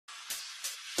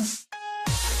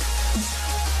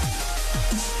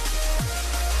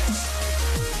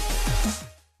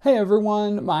Hey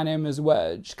everyone, my name is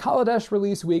Wedge. Kaladesh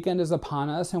release weekend is upon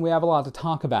us and we have a lot to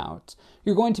talk about.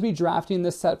 You're going to be drafting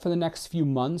this set for the next few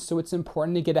months, so it's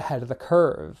important to get ahead of the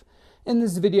curve. In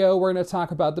this video, we're going to talk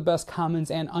about the best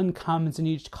commons and uncommons in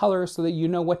each color so that you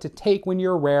know what to take when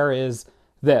your rare is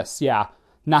this. Yeah,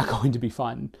 not going to be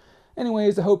fun.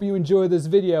 Anyways, I hope you enjoy this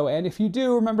video, and if you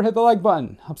do, remember to hit the like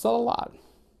button. Helps out a lot.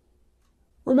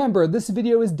 Remember, this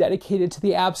video is dedicated to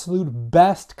the absolute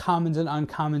best commons and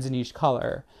uncommons in each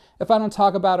color. If I don't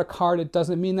talk about a card, it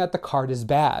doesn't mean that the card is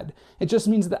bad. It just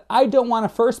means that I don't want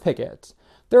to first pick it.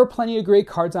 There are plenty of great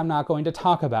cards I'm not going to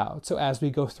talk about, so as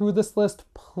we go through this list,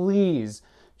 please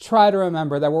try to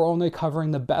remember that we're only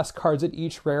covering the best cards at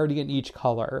each rarity in each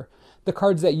color. The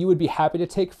cards that you would be happy to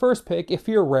take first pick if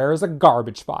your rare is a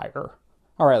garbage fire.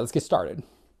 Alright, let's get started.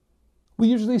 We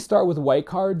usually start with white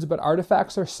cards, but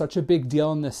artifacts are such a big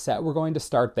deal in this set, we're going to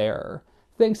start there.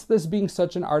 Thanks to this being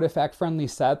such an artifact-friendly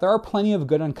set, there are plenty of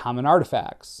good uncommon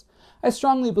artifacts. I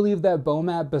strongly believe that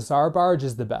Bomat Bazaar Barge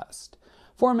is the best.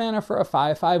 4 mana for a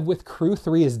 5/5 with Crew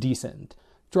 3 is decent.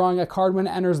 Drawing a card when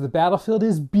it enters the battlefield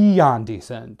is beyond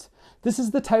decent. This is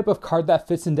the type of card that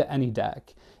fits into any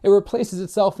deck. It replaces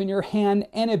itself in your hand,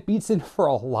 and it beats it for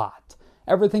a lot.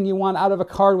 Everything you want out of a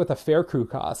card with a fair crew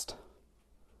cost.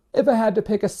 If I had to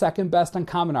pick a second best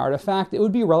uncommon artifact, it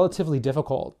would be relatively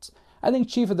difficult. I think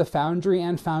Chief of the Foundry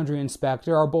and Foundry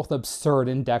Inspector are both absurd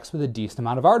in decks with a decent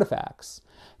amount of artifacts.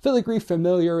 Filigree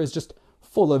Familiar is just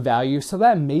full of value, so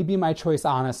that may be my choice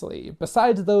honestly.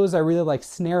 Besides those, I really like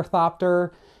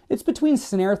Snarethopter. It's between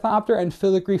Snarethopter and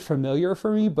Filigree Familiar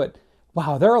for me, but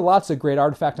wow, there are lots of great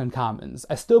artifact uncommons.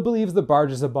 I still believe the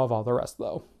Barge is above all the rest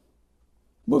though.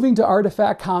 Moving to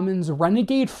artifact commons,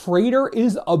 Renegade Freighter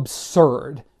is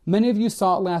absurd. Many of you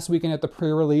saw it last weekend at the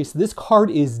pre-release. This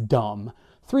card is dumb.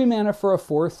 3 mana for a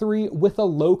 4/3 with a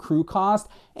low crew cost,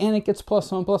 and it gets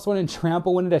 +1/+1 and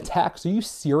trample when it attacks. Are you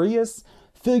serious?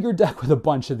 Fill your deck with a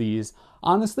bunch of these.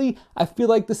 Honestly, I feel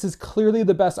like this is clearly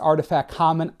the best artifact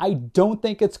common. I don't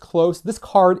think it's close. This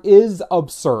card is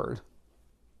absurd.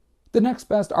 The next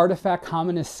best artifact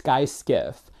common is Sky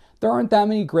Skiff. There aren't that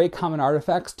many great common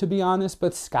artifacts, to be honest,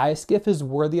 but Sky Skiff is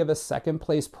worthy of a second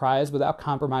place prize without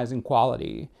compromising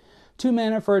quality. 2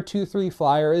 mana for a 2/3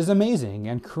 flyer is amazing,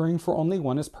 and crewing for only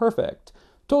 1 is perfect.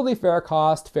 Totally fair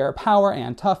cost, fair power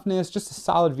and toughness, just a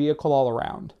solid vehicle all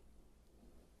around.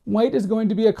 White is going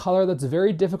to be a color that's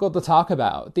very difficult to talk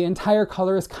about. The entire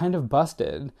color is kind of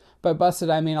busted. By busted,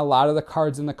 I mean a lot of the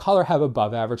cards in the color have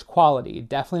above average quality,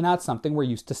 definitely not something we're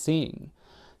used to seeing.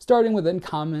 Starting with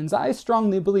uncommons, I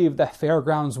strongly believe that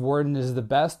Fairgrounds Warden is the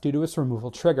best due to its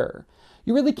removal trigger.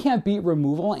 You really can't beat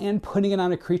removal, and putting it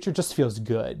on a creature just feels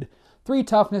good. 3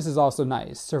 toughness is also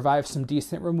nice, survives some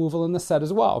decent removal in the set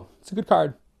as well. It's a good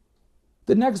card.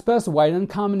 The next best white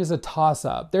uncommon is a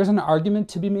toss-up. There's an argument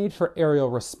to be made for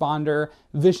Aerial Responder,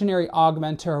 Visionary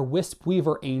Augmenter, Wisp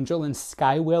Weaver Angel, and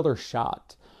Sky Whaler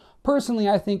Shot. Personally,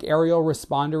 I think Aerial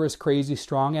Responder is crazy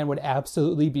strong and would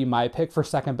absolutely be my pick for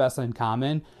second best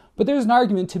uncommon, but there's an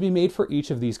argument to be made for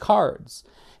each of these cards.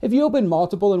 If you open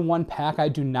multiple in one pack, I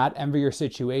do not envy your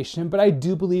situation, but I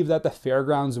do believe that the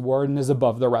Fairgrounds Warden is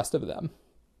above the rest of them.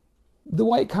 The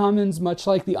white commons, much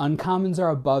like the uncommons, are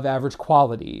above average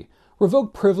quality.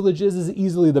 Revoke Privileges is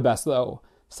easily the best though.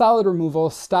 Solid removal,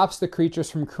 stops the creatures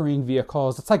from crewing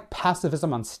vehicles. It's like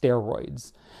pacifism on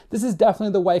steroids. This is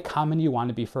definitely the white common you want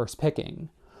to be first picking.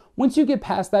 Once you get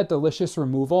past that delicious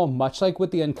removal, much like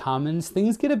with the uncommons,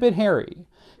 things get a bit hairy.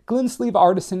 Glintsleeve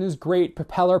Artisan is great,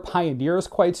 Propeller Pioneer is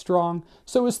quite strong,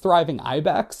 so is Thriving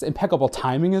Ibex, Impeccable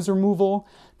Timing is removal.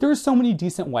 There are so many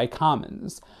decent white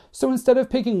commons. So instead of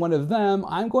picking one of them,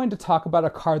 I'm going to talk about a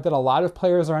card that a lot of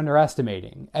players are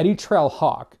underestimating, Eddy Trail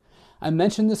Hawk. I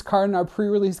mentioned this card in our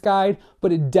pre-release guide,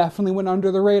 but it definitely went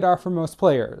under the radar for most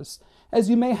players. As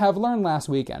you may have learned last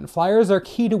weekend, flyers are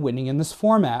key to winning in this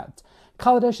format.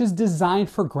 Kaladesh is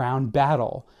designed for ground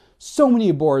battle. So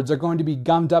many boards are going to be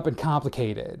gummed up and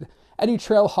complicated. Eddy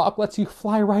Trail Hawk lets you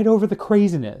fly right over the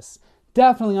craziness.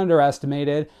 Definitely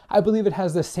underestimated. I believe it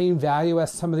has the same value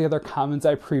as some of the other commons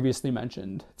I previously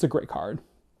mentioned. It's a great card.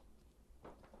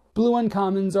 Blue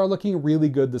uncommons are looking really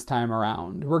good this time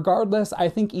around. Regardless, I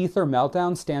think Ether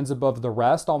Meltdown stands above the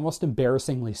rest, almost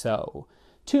embarrassingly so.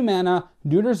 2 mana,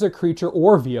 neuters a creature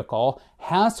or vehicle,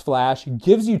 has flash,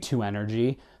 gives you 2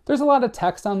 energy. There's a lot of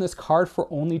text on this card for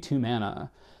only 2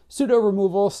 mana. Pseudo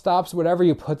removal stops whatever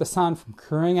you put this on from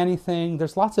crewing anything.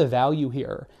 There's lots of value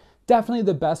here. Definitely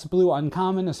the best blue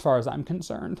uncommon as far as I'm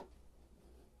concerned.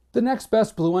 The next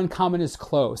best blue uncommon is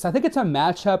close. I think it's a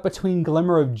matchup between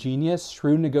Glimmer of Genius,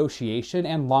 Shrewd Negotiation,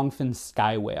 and Longfin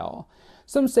Sky Whale.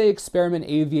 Some say Experiment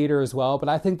Aviator as well, but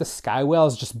I think the Sky Whale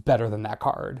is just better than that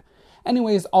card.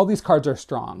 Anyways, all these cards are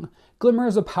strong. Glimmer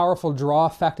is a powerful draw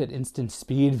effect at instant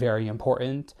speed, very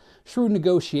important. Shrewd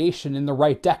Negotiation in the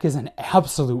right deck is an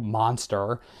absolute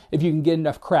monster. If you can get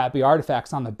enough crappy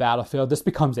artifacts on the battlefield, this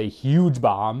becomes a huge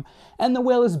bomb. And the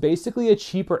Whale is basically a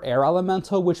cheaper air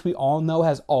elemental, which we all know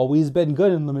has always been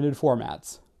good in limited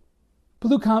formats.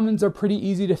 Blue commons are pretty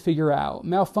easy to figure out.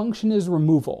 Malfunction is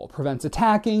removal. Prevents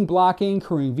attacking, blocking,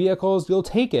 crewing vehicles. You'll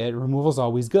take it. Removal's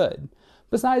always good.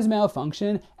 Besides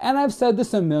Malfunction, and I've said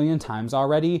this a million times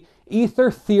already, Ether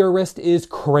Theorist is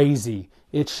crazy.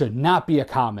 It should not be a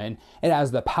common. It has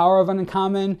the power of an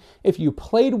uncommon. If you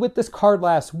played with this card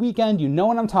last weekend, you know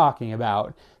what I'm talking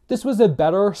about. This was a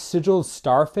better Sigiled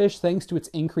Starfish thanks to its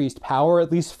increased power,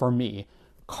 at least for me.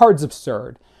 Card's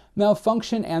absurd.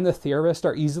 Malfunction and the Theorist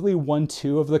are easily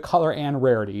 1-2 of the color and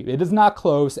rarity. It is not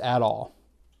close at all.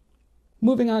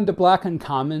 Moving on to black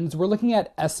uncommons, we're looking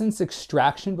at Essence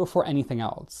Extraction before anything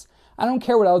else. I don't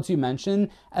care what else you mention,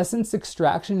 Essence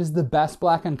Extraction is the best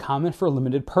black uncommon for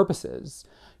limited purposes.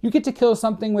 You get to kill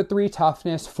something with 3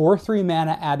 toughness, 4/3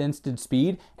 mana at instant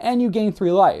speed, and you gain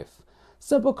 3 life.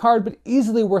 Simple card, but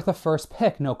easily worth a first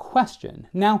pick, no question.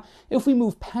 Now, if we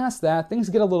move past that, things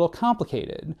get a little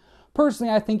complicated.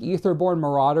 Personally, I think Aetherborn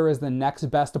Marauder is the next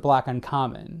best black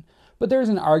uncommon. But there's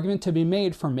an argument to be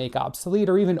made for Make Obsolete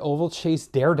or even Oval Chase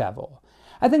Daredevil.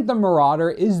 I think the Marauder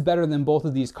is better than both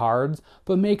of these cards,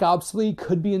 but Make Obsolete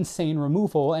could be insane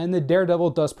removal, and the Daredevil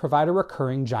does provide a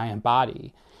recurring giant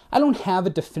body. I don't have a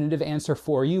definitive answer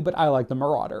for you, but I like the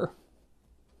Marauder.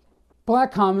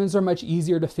 Black commons are much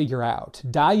easier to figure out.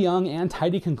 Die Young and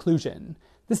Tidy Conclusion.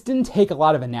 This didn't take a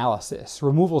lot of analysis.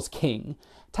 Removal's king.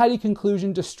 Tidy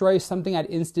Conclusion destroys something at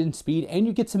instant speed, and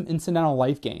you get some incidental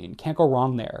life gain. Can't go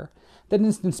wrong there. That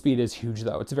instant speed is huge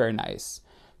though, it's very nice.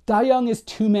 Die Young is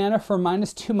 2 mana for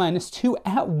 -2/-2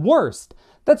 at worst.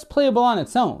 That's playable on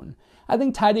its own. I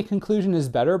think Tidy Conclusion is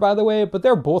better, by the way, but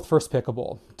they're both first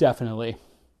pickable, definitely.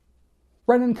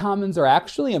 Red uncommons are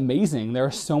actually amazing. There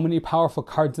are so many powerful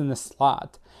cards in this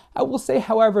slot. I will say,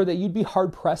 however, that you'd be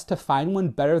hard-pressed to find one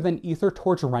better than Aether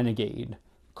Torch Renegade.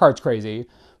 Card's crazy.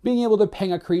 Being able to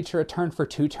ping a creature a turn for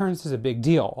 2 turns is a big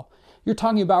deal. You're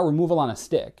talking about removal on a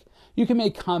stick. You can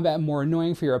make combat more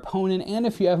annoying for your opponent, and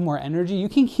if you have more energy, you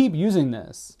can keep using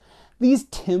this. These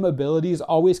Tim abilities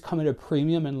always come at a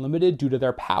premium and limited due to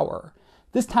their power.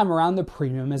 This time around, the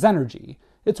premium is energy.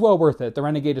 It's well worth it. The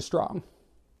Renegade is strong.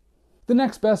 The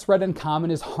next best red uncommon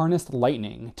is Harnessed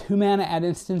Lightning. 2 mana at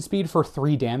instant speed for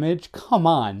 3 damage? Come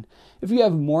on. If you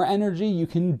have more energy, you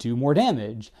can do more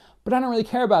damage. But I don't really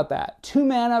care about that. 2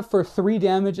 mana for 3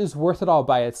 damage is worth it all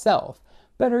by itself.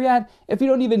 Better yet, if you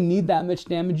don't even need that much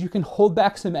damage, you can hold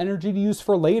back some energy to use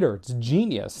for later. It's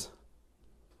genius.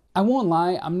 I won't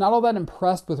lie, I'm not all that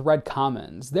impressed with red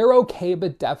commons. They're okay,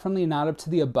 but definitely not up to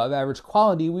the above average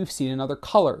quality we've seen in other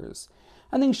colors.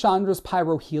 I think Chandra's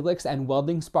Pyrohelix and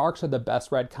Welding Sparks are the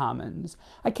best red commons.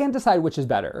 I can't decide which is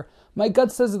better. My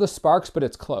gut says the Sparks, but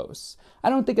it's close. I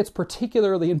don't think it's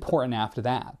particularly important after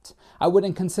that. I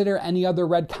wouldn't consider any other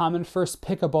red common first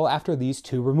pickable after these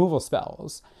 2 removal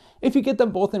spells. If you get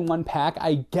them both in one pack,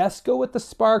 I guess go with the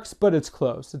Sparks, but it's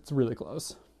close. It's really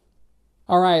close.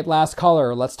 Alright, last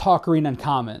color. Let's talk green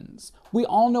uncommons. We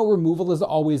all know removal is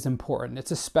always important. It's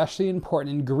especially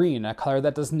important in green, a color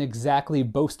that doesn't exactly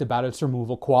boast about its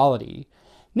removal quality.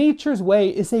 Nature's Way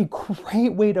is a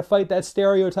great way to fight that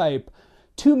stereotype.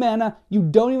 2 mana, you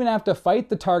don't even have to fight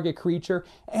the target creature,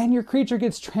 and your creature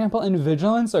gets Trample and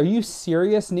Vigilance? Are you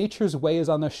serious? Nature's Way is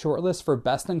on the shortlist for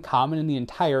best uncommon in the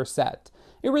entire set.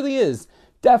 It really is.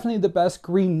 Definitely the best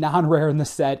green non-rare in the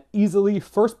set, easily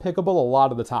first pickable a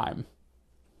lot of the time.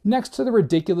 Next to the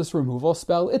ridiculous removal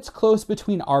spell, it's close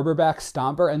between Arborback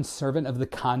Stomper and Servant of the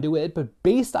Conduit, but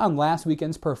based on last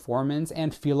weekend's performance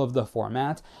and feel of the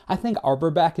format, I think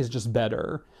Arborback is just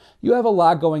better. You have a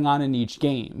lot going on in each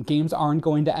game. Games aren't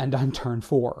going to end on turn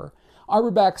 4.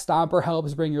 Arborback Stomper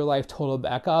helps bring your life total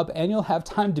back up, and you'll have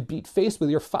time to beat face with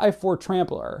your 5/4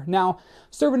 Trampler. Now,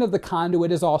 Servant of the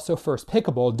Conduit is also first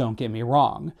pickable, don't get me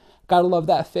wrong. Gotta love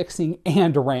that fixing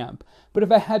and ramp. But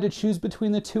if I had to choose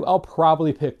between the 2, I'll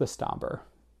probably pick the Stomper.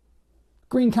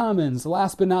 Green commons,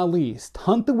 last but not least.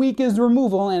 Hunt the Weak is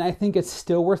removal, and I think it's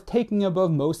still worth taking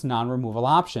above most non-removal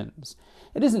options.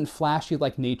 It isn't flashy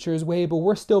like Nature's Way, but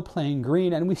we're still playing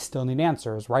green and we still need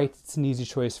answers, right? It's an easy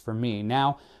choice for me.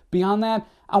 Now, beyond that,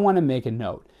 I want to make a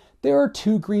note. There are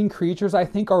 2 green creatures I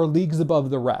think are leagues above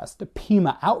the rest,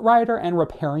 Pima Outrider and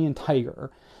Riparian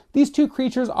Tiger. These two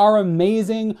creatures are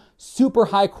amazing, super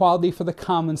high quality for the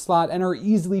common slot, and are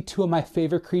easily two of my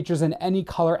favorite creatures in any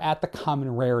color at the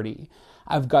common rarity.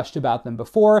 I've gushed about them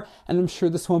before, and I'm sure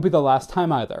this won't be the last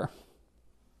time either.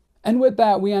 And with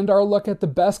that, we end our look at the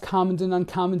best commons and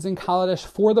uncommons in Kaladesh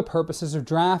for the purposes of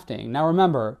drafting. Now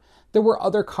remember, there were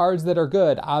other cards that are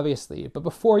good, obviously, but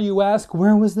before you ask,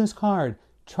 where was this card?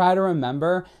 Try to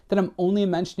remember that I'm only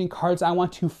mentioning cards I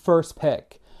want to first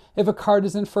pick. If a card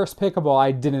isn't first pickable,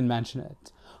 I didn't mention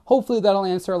it. Hopefully that'll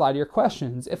answer a lot of your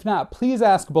questions. If not, please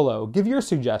ask below. Give your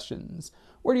suggestions.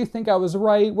 Where do you think I was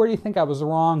right? Where do you think I was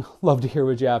wrong? Love to hear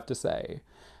what you have to say.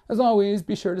 As always,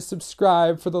 be sure to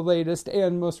subscribe for the latest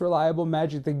and most reliable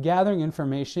Magic the Gathering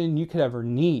information you could ever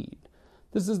need.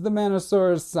 This is the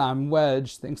Manosaurus. I'm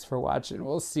Wedge. Thanks for watching.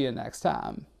 We'll see you next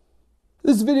time.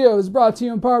 This video is brought to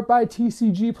you in part by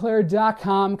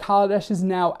TCGplayer.com. Kaladesh is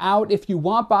now out. If you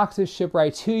want boxes shipped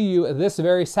right to you this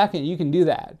very second, you can do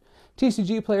that.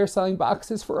 TCG Player selling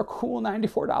boxes for a cool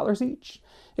 $94 each.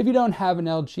 If you don't have an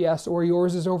LGS or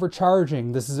yours is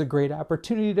overcharging, this is a great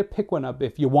opportunity to pick one up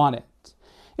if you want it.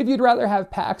 If you'd rather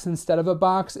have packs instead of a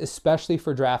box, especially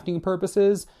for drafting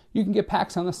purposes, you can get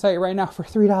packs on the site right now for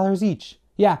 $3 each.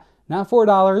 Yeah, not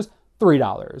 $4,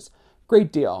 $3.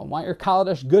 Great deal. Want your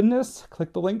Kaladesh goodness?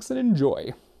 Click the links and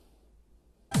enjoy.